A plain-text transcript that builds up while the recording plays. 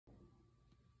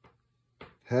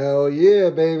Hell yeah,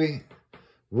 baby.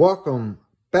 Welcome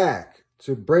back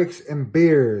to Breaks and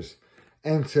Beers.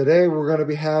 And today we're going to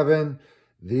be having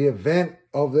the event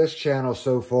of this channel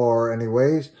so far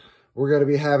anyways. We're going to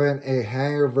be having a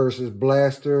hanger versus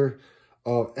blaster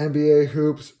of NBA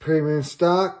Hoops premium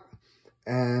stock.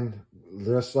 And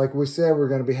just like we said, we're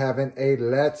going to be having a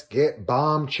Let's Get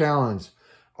Bomb challenge.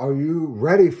 Are you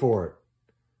ready for it?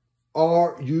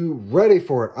 Are you ready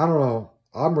for it? I don't know.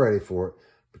 I'm ready for it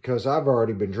because I've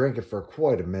already been drinking for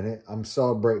quite a minute. I'm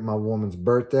celebrating my woman's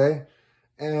birthday.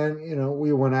 And, you know,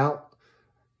 we went out,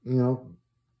 you know,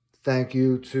 thank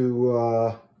you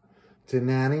to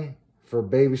Nanny for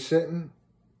babysitting.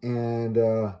 And,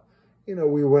 you know,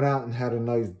 we went out and had a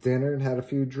nice dinner and had a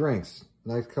few drinks.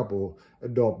 Nice couple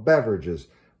adult beverages.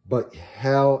 But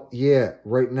hell yeah,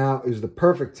 right now is the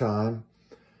perfect time.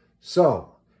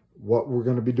 So, what we're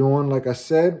going to be doing, like I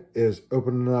said, is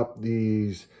opening up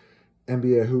these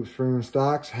NBA Hoops premium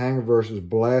stocks, hanger versus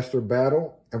blaster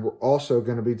battle. And we're also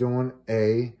going to be doing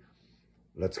a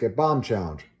Let's Get Bomb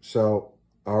challenge. So,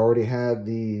 I already had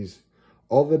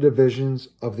all the divisions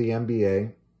of the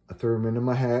NBA. I threw them into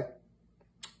my hat.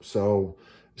 So,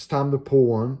 it's time to pull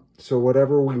one. So,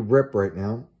 whatever we rip right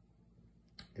now,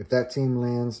 if that team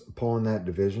lands upon that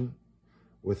division,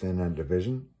 within that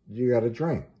division, you got to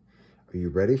drink. Are you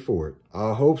ready for it?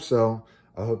 I hope so.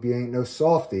 I hope you ain't no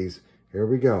softies. Here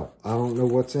we go. I don't know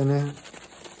what's in there.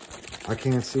 I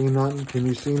can't see nothing. Can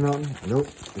you see nothing? Nope.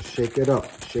 Just shake it up.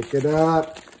 Shake it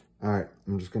up. All right.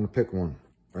 I'm just going to pick one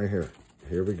right here.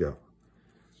 Here we go.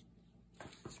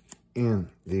 And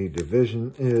the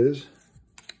division is,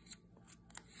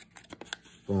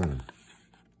 boom,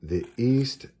 the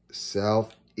East,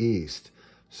 Southeast.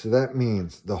 So that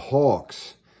means the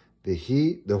Hawks, the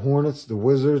Heat, the Hornets, the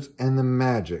Wizards, and the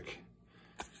Magic.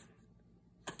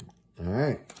 All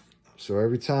right. So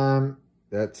every time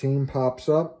that team pops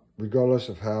up, regardless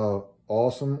of how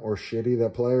awesome or shitty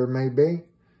that player may be,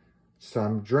 it's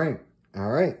time to drink.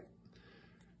 All right.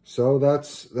 So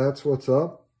that's what's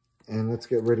up. And let's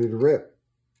get ready to rip.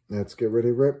 Let's get ready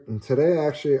to rip. And today,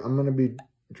 actually, I'm going to be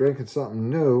drinking something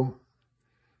new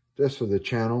just for the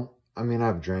channel. I mean,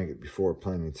 I've drank it before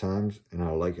plenty of times, and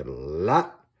I like it a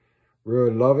lot.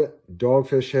 Really love it.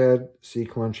 Dogfish Head Sea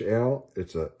Quench Ale.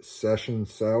 It's a session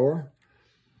sour.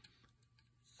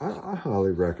 I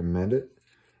highly recommend it.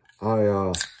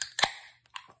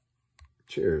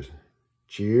 Cheers.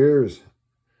 Cheers.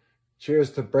 Cheers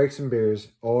to Breaks and Beers.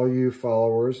 All you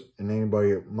followers and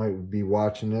anybody that might be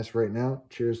watching this right now,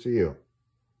 cheers to you.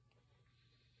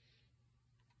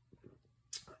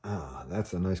 Ah,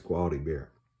 that's a nice quality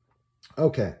beer.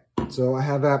 Okay, so I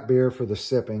have that beer for the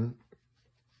sipping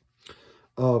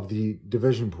of the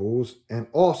division pools. And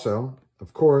also,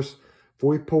 of course, if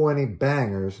we pull any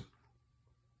bangers,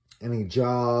 any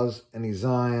Jaws, any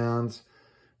Zions,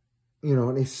 you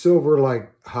know, any silver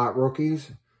like hot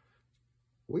rookies,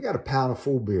 we got a pound of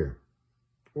full beer.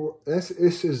 This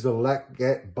is the Let's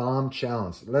Get Bomb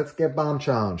challenge. Let's Get Bomb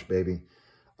challenge, baby.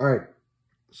 All right,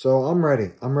 so I'm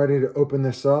ready. I'm ready to open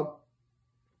this up.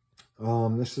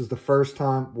 This is the first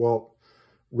time, well,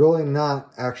 really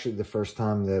not actually the first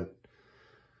time that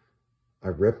I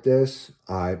ripped this.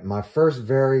 My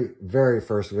very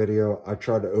first video, I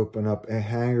tried to open up a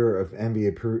hanger of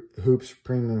NBA Hoops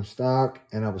premium stock,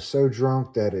 and I was so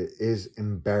drunk that it is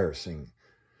embarrassing.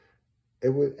 It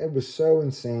was so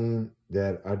insane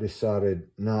that I decided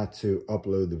not to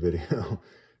upload the video.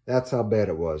 That's how bad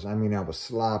it was. I mean, I was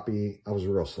sloppy. I was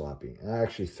real sloppy. I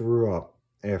actually threw up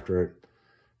after it.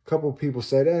 A couple of people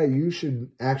said, hey, you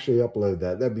should actually upload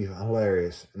that. That'd be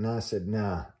hilarious. And I said,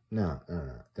 no.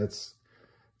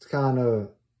 It's kind of,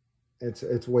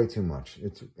 it's way too much.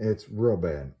 It's real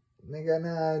bad. And they go,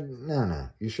 nah,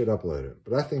 you should upload it.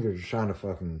 But I think they're just trying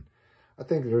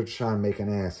to make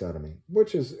an ass out of me,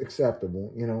 which is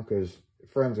acceptable, you know, because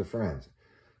friends are friends.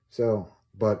 So,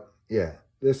 but yeah,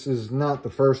 this is not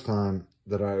the first time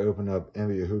that I opened up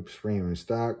NBA Hoops premium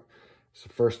stock. It's the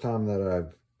first time that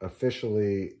I've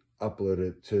officially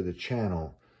uploaded to the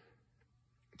channel.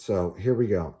 So here we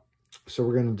go. So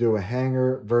we're going to do a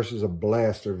hanger versus a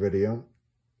blaster video.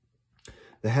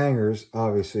 The hangers,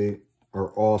 obviously,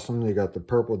 are awesome. They got the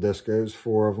purple discos,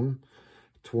 4 of them,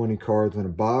 20 cards in a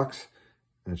box.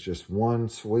 And it's just one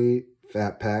sweet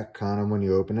fat pack, kind of when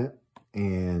you open it.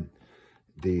 And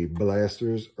the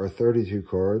blasters are 32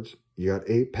 cards. You got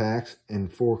 8 packs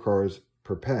and 4 cards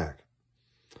per pack.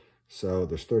 So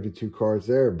there's 32 cards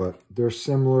there, but they're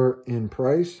similar in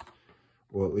price.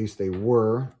 Well, at least they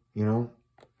were, you know,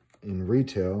 in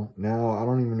retail. Now, I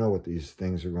don't even know what these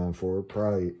things are going for.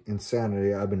 Probably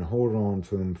insanity. I've been holding on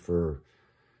to them for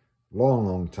a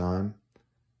long time.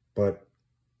 But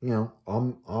you know,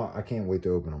 I can't wait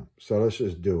to open them. So let's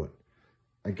just do it.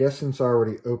 I guess since I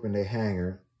already opened a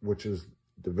hanger, which is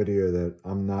the video that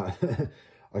I'm not,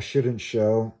 I shouldn't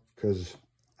show because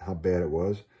how bad it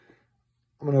was.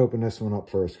 I'm going to open this one up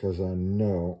first because I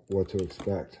know what to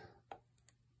expect.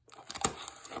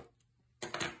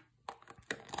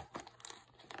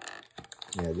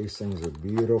 Yeah, these things are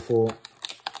beautiful.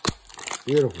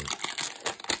 Beautiful.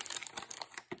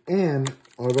 And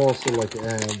I'd also like to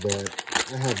add that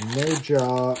I have no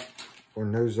Ja or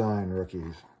no Zion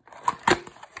rookies.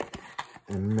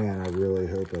 And man, I really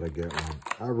hope that I get one.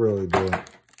 I really do.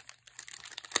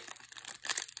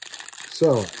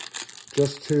 So,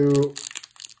 just to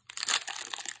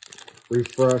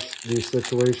refresh the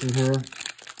situation here,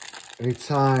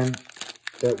 anytime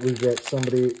that we get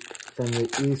somebody from the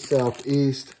East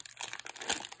Southeast,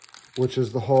 which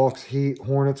is the Hawks, Heat,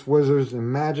 Hornets, Wizards, and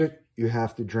Magic, you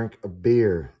have to drink a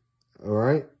beer. All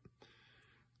right?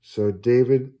 So,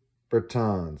 David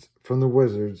Bertans from the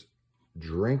Wizards,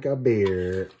 drink a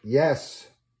beer. Yes.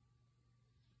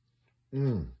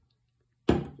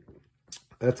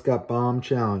 That's got bomb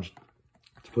challenge.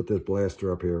 Let's put this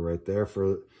blaster up here right there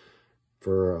for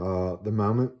the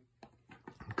moment.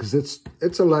 Because it's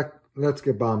a let's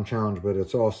get bomb challenge, but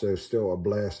it's also still a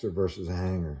blaster versus a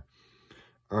hanger.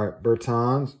 All right,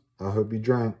 Bertans, I hope you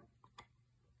drank.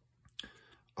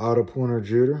 Otto Porter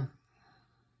Jr.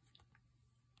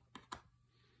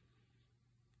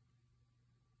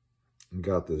 You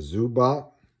got the Zubac.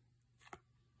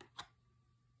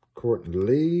 Courtney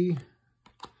Lee.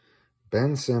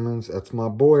 Ben Simmons. That's my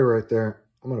boy right there.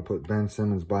 I'm going to put Ben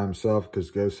Simmons by himself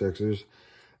because go Sixers.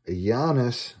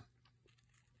 Giannis.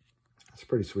 That's a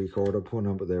pretty sweet card. I'll put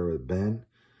him up there with Ben.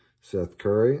 Seth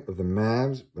Curry of the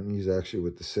Mavs, but he's actually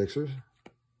with the Sixers.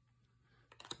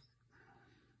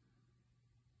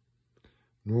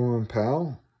 Norman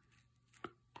Powell.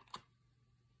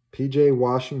 P.J.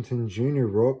 Washington Jr.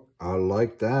 Rook. I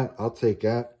like that. I'll take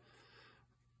that.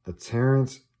 A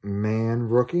Terrence Mann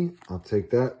rookie. I'll take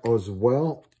that as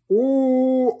well.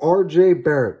 Ooh, R.J.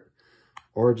 Barrett.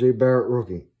 R.J. Barrett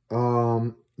rookie.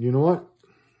 You know what?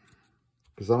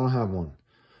 Because I don't have one.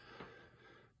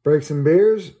 Breaks and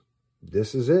beers.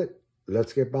 This is it.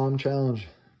 Let's get bomb challenge.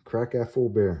 Crack that full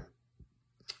beer.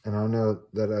 And I know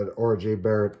that at R.J.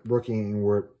 Barrett rookie ain't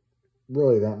worth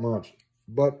really that much.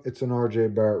 But it's an R.J.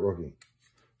 Barrett rookie.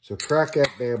 So crack that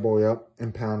bad boy up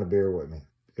and pound a beer with me.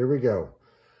 Here we go.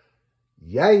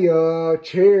 Yeah.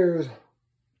 Cheers.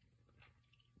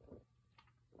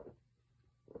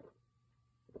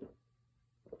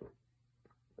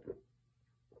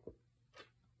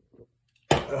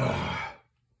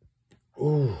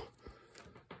 Ooh.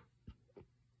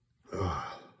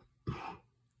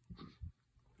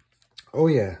 Oh,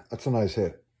 yeah. That's a nice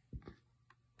hit.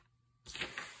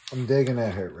 I'm digging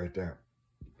that hit right there.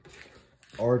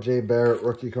 R.J. Barrett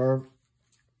rookie card.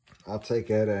 I'll take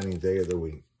that any day of the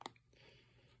week.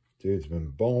 Dude's been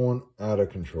balling out of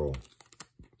control.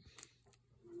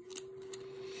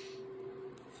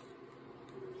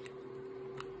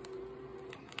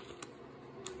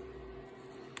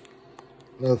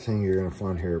 Another thing you're going to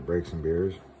find here at Breaks and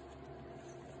Beers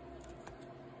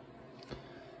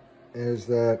is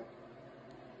that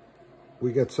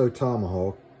we get so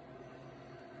tomahawk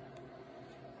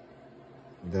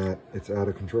that it's out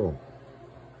of control.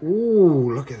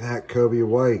 Ooh, look at that Kobe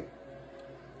White.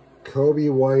 Kobe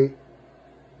White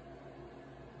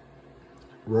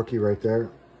rookie right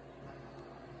there.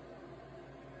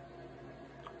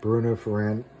 Bruno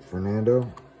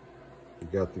Fernando. We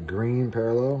got the green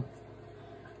parallel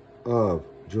of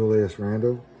Julius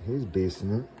Randle. He's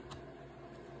beasting it.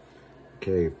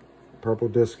 Okay, purple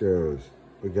discos.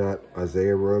 We got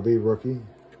Isaiah Roby rookie.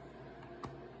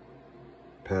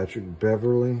 Patrick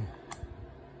Beverly.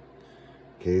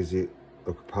 KZ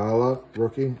Okpala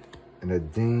rookie. And a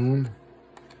Dean.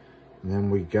 And then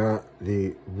we got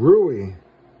the Rui.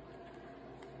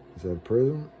 Is that a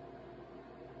Prism?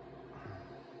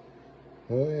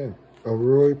 Oh yeah. A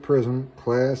Rui Prism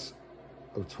class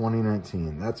of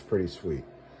 2019. That's pretty sweet.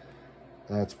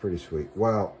 That's pretty sweet.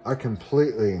 Wow, I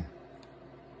completely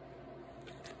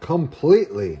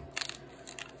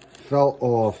fell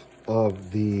off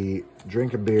of the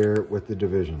drink a beer with the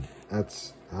division.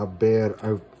 That's how bad.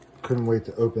 I couldn't wait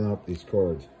to open up these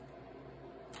cards.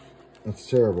 That's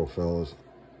terrible, fellas.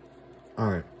 All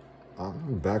right,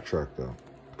 I'm gonna backtrack though,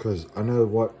 because I know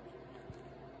what.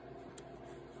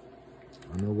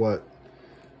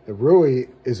 The Rui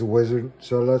is a wizard,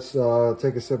 so let's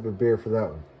take a sip of beer for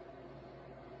that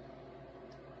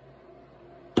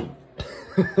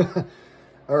one.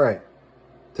 All right,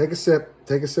 take a sip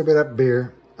of that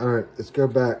beer. All right, let's go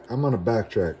back. I'm on a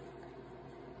backtrack.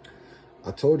 I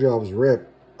told you I was ripped.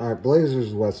 All right,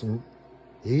 Blazers Western.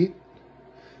 Heat.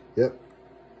 Yep.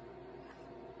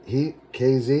 Heat,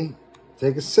 KZ.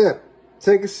 Take a sip.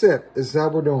 Take a sip. This is how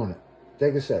we're doing it.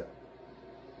 Take a sip.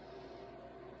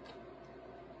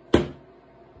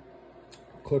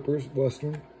 Clippers,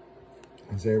 Western.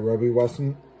 Isaiah Roby,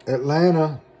 Western.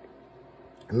 Atlanta.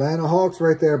 Atlanta Hawks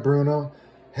right there, Bruno.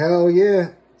 Hell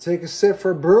yeah. Take a sip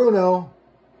for Bruno.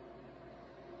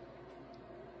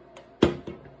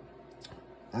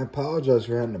 I apologize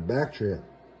for having a back trip.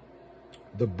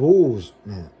 The Bulls,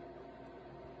 man.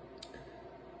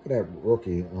 Look at that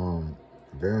rookie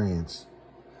variance.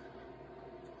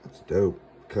 That's dope.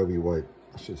 Kobe White.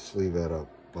 I should sleeve that up,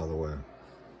 by the way.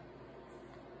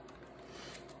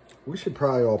 We should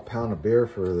probably all pound a beer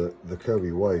for the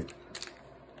Kobe White.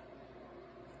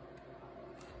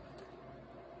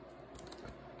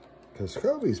 Because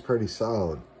Kobe's pretty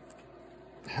solid.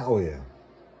 Hell yeah.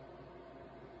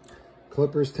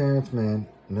 Clippers, Terrence Mann.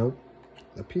 Nope.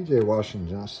 The PJ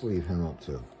Washington, I'll sleeve him up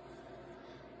too.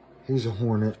 He's a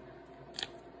Hornet.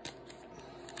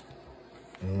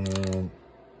 And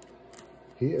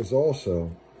he is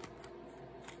also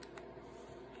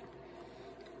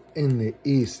in the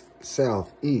East,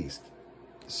 Southeast.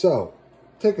 So,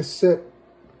 take a sip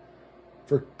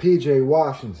for PJ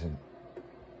Washington.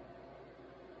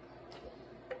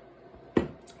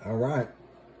 All right.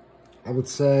 I would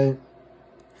say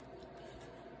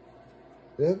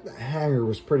that hanger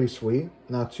was pretty sweet.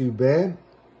 Not too bad.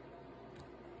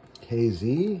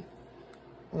 KZ. I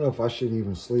don't know if I should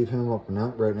even sleeve him up or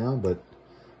not right now, but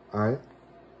all right.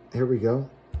 Here we go.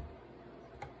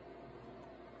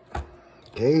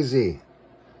 KZ.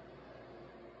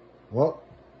 Well,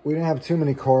 we didn't have too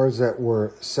many cards that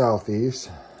were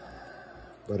Southeast,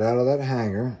 but out of that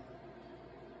hanger,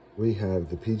 we have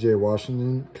the PJ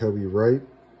Washington, Kobe Wright,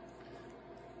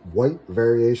 white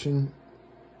variation,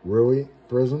 Rui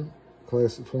Prism,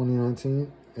 class of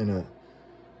 2019, and a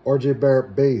RJ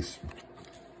Barrett base.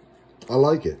 I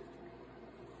like it.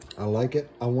 I like it.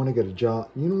 I want to get a job.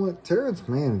 You know what? Terrence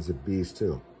Mann is a beast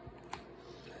too.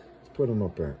 Let's put him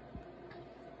up there.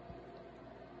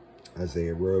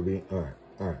 Isaiah Roby. All right.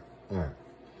 All right. All right.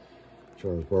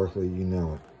 Charles Barkley, you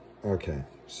know it. Okay.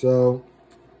 So,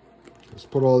 let's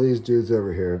put all these dudes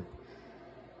over here.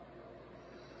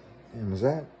 And was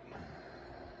that?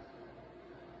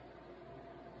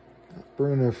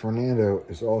 Bruno Fernando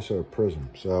is also a Prism.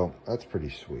 So, that's pretty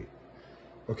sweet.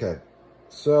 Okay.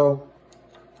 So,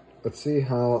 let's see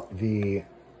how the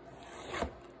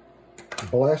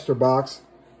blaster box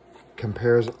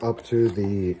compares up to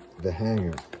the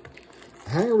hanger.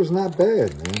 The hanger was not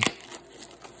bad, man.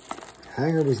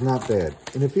 Hanger was not bad.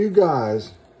 And if you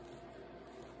guys,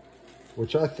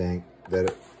 which I think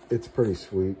that it's pretty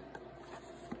sweet,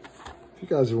 if you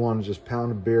guys want to just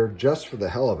pound a beer just for the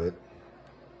hell of it,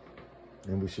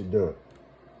 then we should do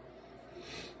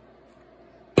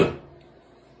it.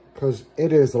 Because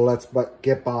it is a Let's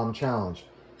Get Bombed challenge.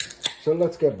 So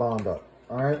let's get bombed up,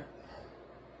 all right?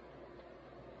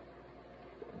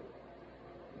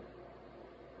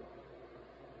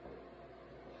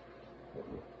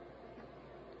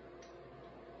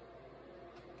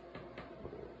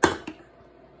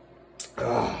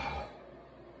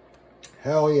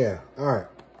 Hell yeah. All right.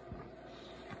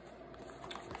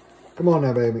 Come on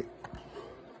now, baby.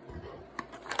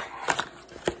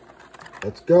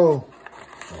 Let's go.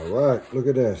 All right. Look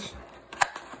at this.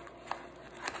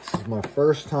 This is my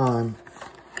first time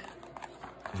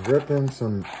ripping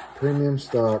some premium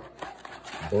stock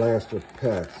blaster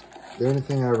packs. The only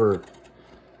thing I ever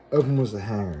opened was the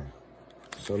hanger.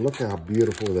 So look at how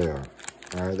beautiful they are.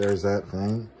 All right. There's that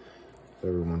thing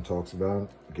everyone talks about.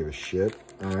 Give a shit.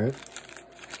 All right.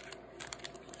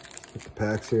 Put the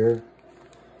packs here.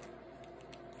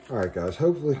 All right, guys.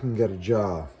 Hopefully we can get a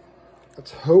jaw.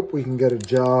 Let's hope we can get a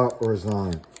jaw or a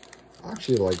Zion. I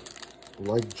actually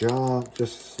like jaw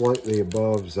just slightly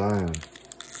above Zion.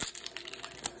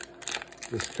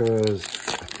 Just because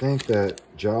I think that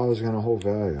jaw is going to hold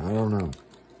value. I don't know.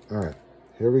 All right.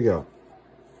 Here we go.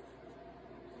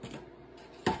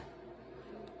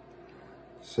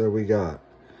 So we got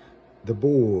the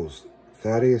Bulls,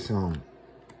 Thaddeus Young.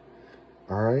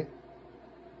 All right.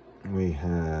 We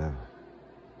have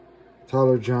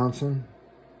Tyler Johnson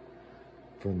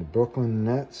from the Brooklyn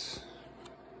Nets.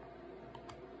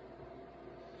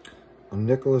 A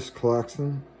Nicholas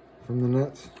Claxton from the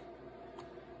Nets.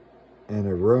 And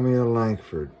a Romeo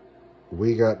Langford.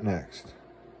 We got next.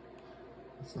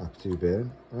 That's not too bad.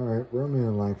 All right,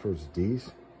 Romeo Langford's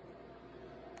decent.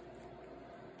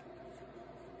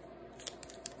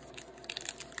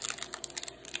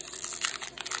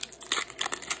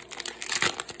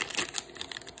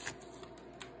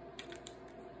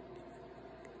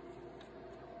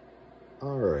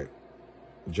 All right.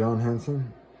 John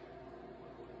Henson.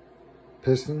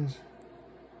 Pistons.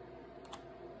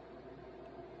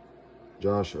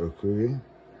 Josh Okogie.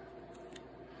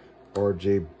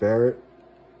 R.J. Barrett.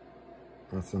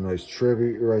 That's a nice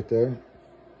tribute right there.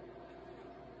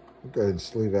 I'll go ahead and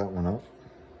sleeve that one up.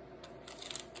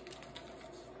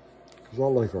 Because I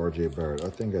like R.J. Barrett. I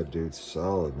think that dude's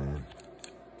solid, man.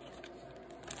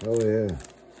 Hell yeah.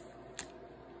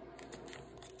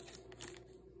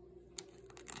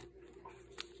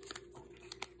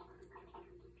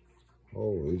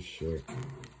 Holy shit.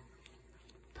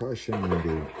 Probably shouldn't even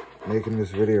be making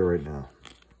this video right now.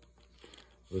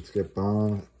 Let's get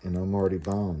bombed, and I'm already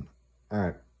bombed. All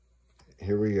right,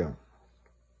 here we go.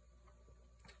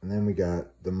 And then we got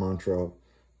the Montrezl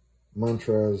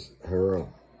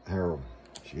Harrell.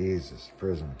 Jesus,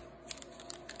 Prism.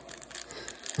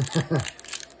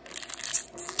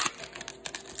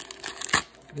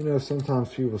 You know, sometimes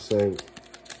people say,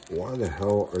 why the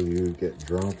hell are you getting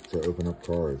drunk to open up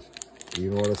cards? You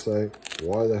know what I say?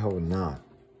 Why the hell not?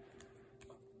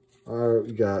 All right,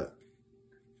 we got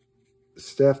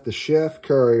Steph the Chef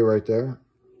Curry right there.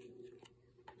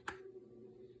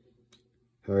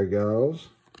 Harry Giles.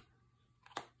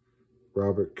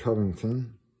 Robert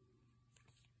Covington.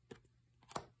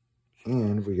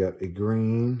 And we got a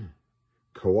green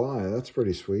Kawhi. That's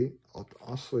pretty sweet.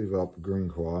 I'll sleeve up a green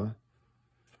Kawhi.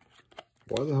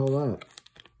 Why the hell not?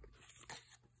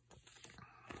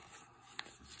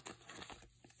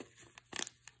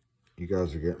 You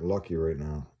guys are getting lucky right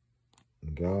now.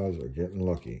 You guys are getting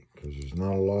lucky because there's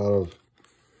not a lot of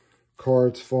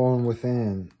cards falling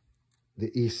within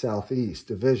the East-Southeast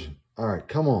division. All right,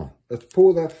 come on. Let's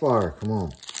pull that fire. Come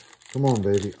on. Come on,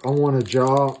 baby. I want a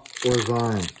Ja or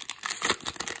Zion.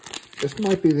 This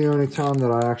might be the only time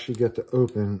that I actually get to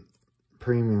open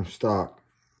premium stock.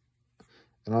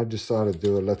 And I decided to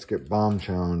do a Let's Get Bomb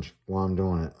challenge while I'm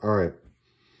doing it. All right.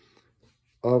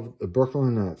 Of the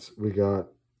Brooklyn Nets, we got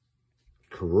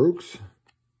Karooks,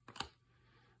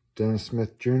 Dennis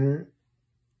Smith Jr.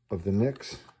 of the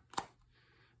Knicks,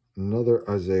 another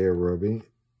Isaiah Roby,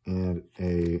 and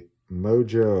a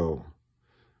Mojo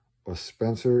of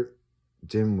Spencer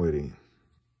Dinwiddie.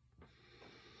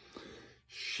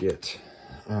 Shit.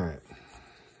 All right.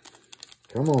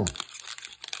 Come on.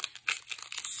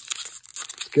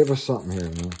 Let's give us something here,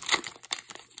 man.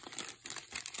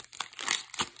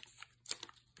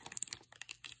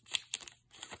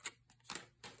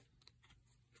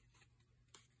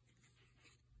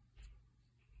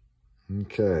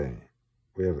 Okay.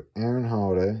 We have Aaron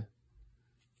Holiday,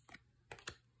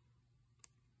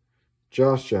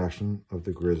 Josh Jackson of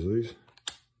the Grizzlies,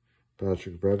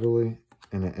 Patrick Beverley,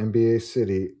 and an NBA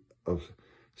City of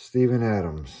Steven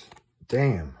Adams.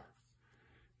 Damn.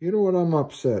 You know what? I'm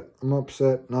upset. I'm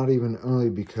upset not even only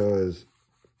because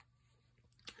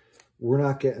we're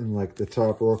not getting like the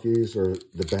top rookies or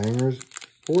the bangers,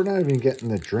 but we're not even getting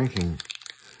the drinking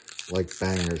like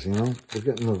bangers, you know? We're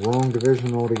getting the wrong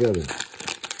division altogether.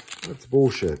 That's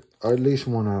bullshit. I at least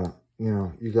want to, you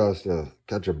know, you guys to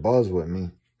catch a buzz with me.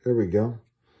 Here we go.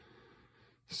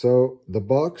 So, the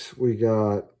Bucks, we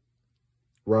got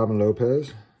Robin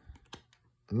Lopez.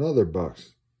 Another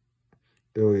Bucks.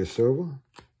 Ilyasova.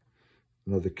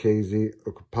 Another KZ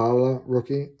Okpala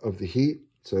rookie of the Heat.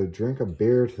 So, drink a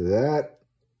beer to that.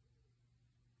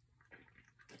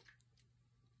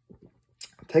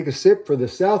 Take a sip for the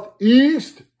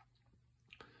Southeast.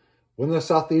 When the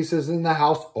Southeast is in the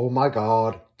house, oh my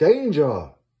God, danger.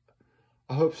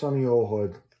 I hope some of you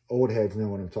old heads know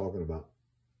what I'm talking about.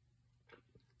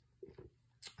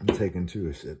 I'm taking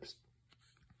 2 sips.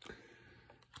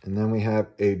 And then we have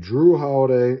a Drew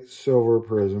Holiday Silver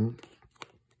Prism.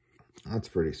 That's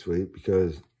pretty sweet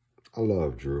because I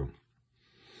love Drew.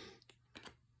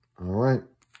 All right.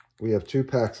 We have 2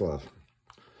 packs left.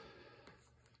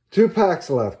 2 packs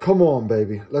left. Come on,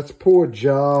 baby. Let's pour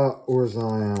Ja or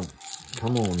Zion.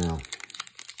 Come on now.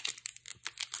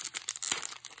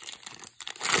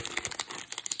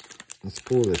 Let's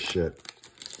pull this shit.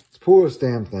 Let's pull this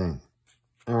damn thing.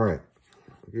 All right.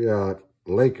 We got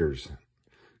Lakers.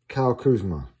 Kyle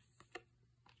Kuzma.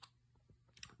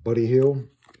 Buddy Hield.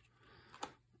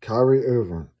 Kyrie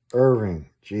Irving.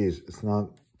 Jeez, it's not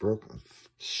Brooklyn.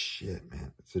 Shit,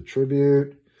 man. It's a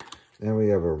tribute. Then we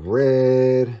have a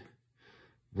red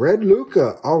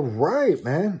Luka. All right,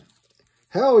 man.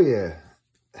 Hell yeah.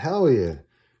 Hell yeah.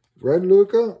 Red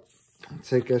Luka.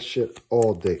 Take that shit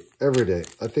all day. Every day.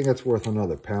 I think that's worth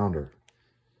another pounder.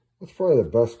 That's probably the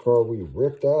best card we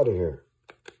ripped out of here.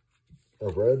 A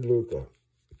red Luka.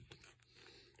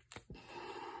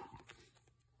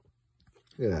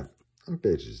 Yeah. That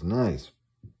bitch is nice.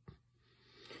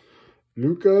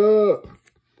 Luca.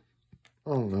 I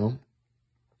don't know.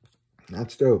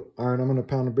 That's dope. All right, I'm going to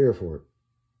pound a beer for it.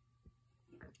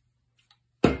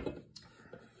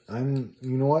 And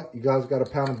you know what? You guys got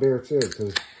to pound a beer too,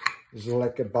 because this is a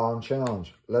Let's Get Bomb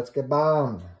challenge. Let's get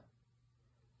bombed.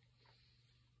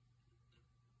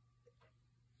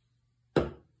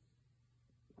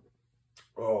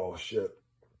 Oh, shit.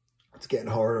 It's getting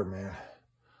harder, man.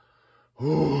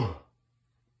 Ooh.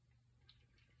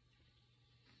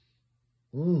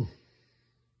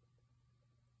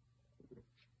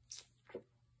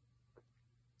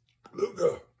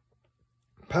 Luca.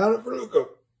 Pound it for Luca.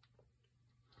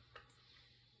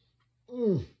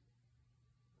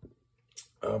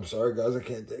 I'm sorry, guys. I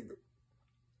can't take it.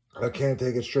 I can't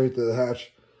take it straight to the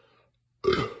hatch.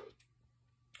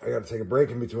 I got to take a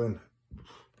break in between.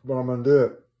 But I'm going to do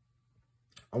it.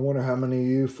 I wonder how many of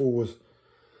you fools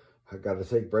I got to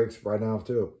take breaks right now,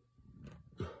 too.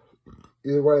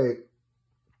 Either way,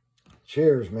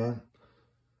 cheers, man.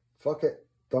 Fuck it.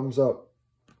 Thumbs up.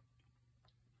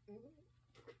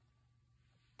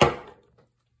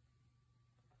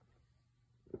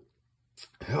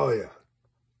 Hell yeah.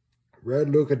 Red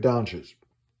Luka Doncic.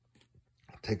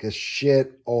 Take a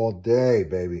shit all day,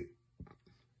 baby.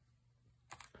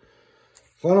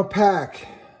 Final pack.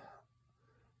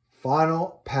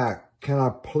 Final pack. Can I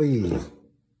please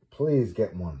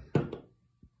get one?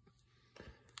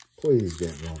 Please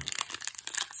get one.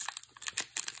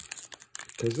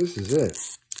 Because this is it.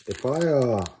 If I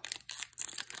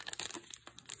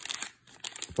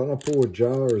don't pull a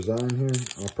Ja or Zion here,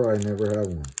 I'll probably never have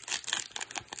one.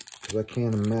 Because I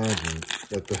can't imagine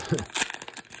that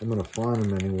I'm going to find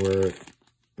them anywhere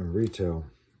in retail.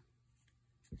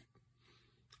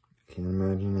 Can't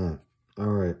imagine that. All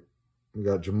right. We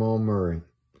got Jamal Murray.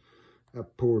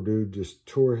 That poor dude just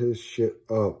tore his shit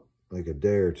up like a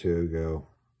day or two ago.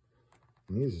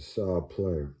 And he's a solid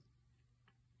player.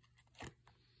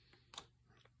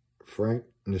 Frank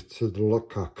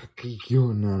Ntilikina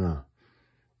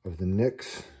of the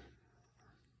Knicks.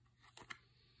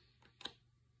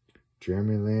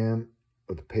 Jeremy Lamb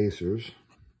of the Pacers.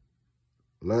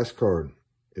 Last card.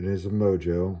 It is a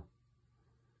Mojo.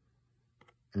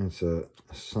 And it's a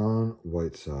Hassan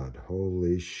Whiteside.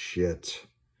 Holy shit.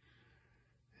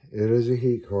 It is a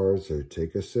Heat card, so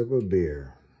take a sip of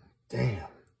beer. Damn.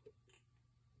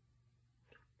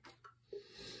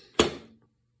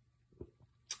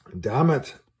 Damn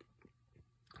it.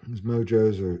 These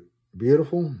Mojos are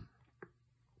beautiful.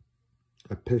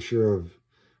 A picture of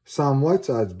Hassan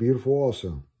Whiteside's beautiful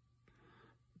also.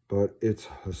 But it's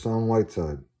Hassan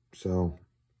Whiteside, so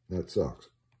that sucks.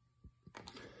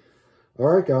 All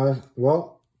right, guys.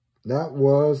 Well, that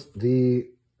was the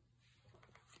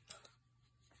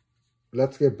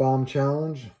Let's Get Bomb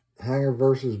Challenge. Hanger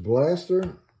versus Blaster.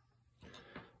 I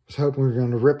was hoping we were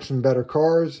going to rip some better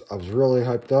cards. I was really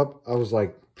hyped up. I was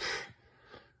like,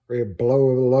 ready to blow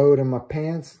a load in my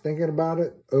pants thinking about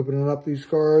it, opening up these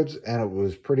cards, and it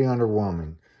was pretty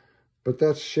underwhelming. But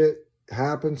that shit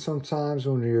happens sometimes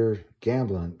when you're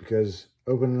gambling, because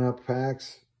opening up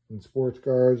packs and sports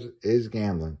cards is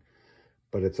gambling.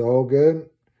 But it's all good.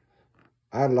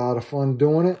 I had a lot of fun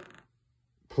doing it.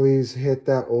 Please hit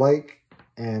that like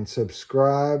and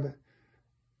subscribe.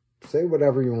 Say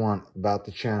whatever you want about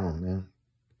the channel, man.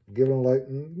 Give it a like,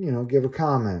 give a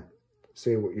comment.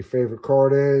 Say what your favorite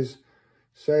card is.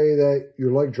 Say that you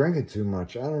like drinking too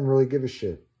much. I don't really give a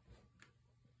shit.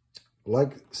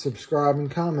 Like, subscribe,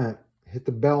 and comment. Hit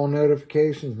the bell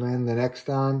notifications, man. The next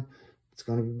time, it's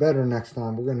going to be better next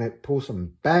time. We're going to pull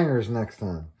some bangers next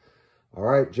time. All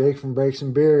right, Jake from Breaks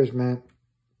and Beers, man.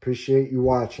 Appreciate you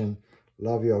watching.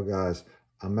 Love y'all, guys.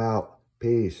 I'm out.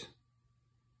 Peace.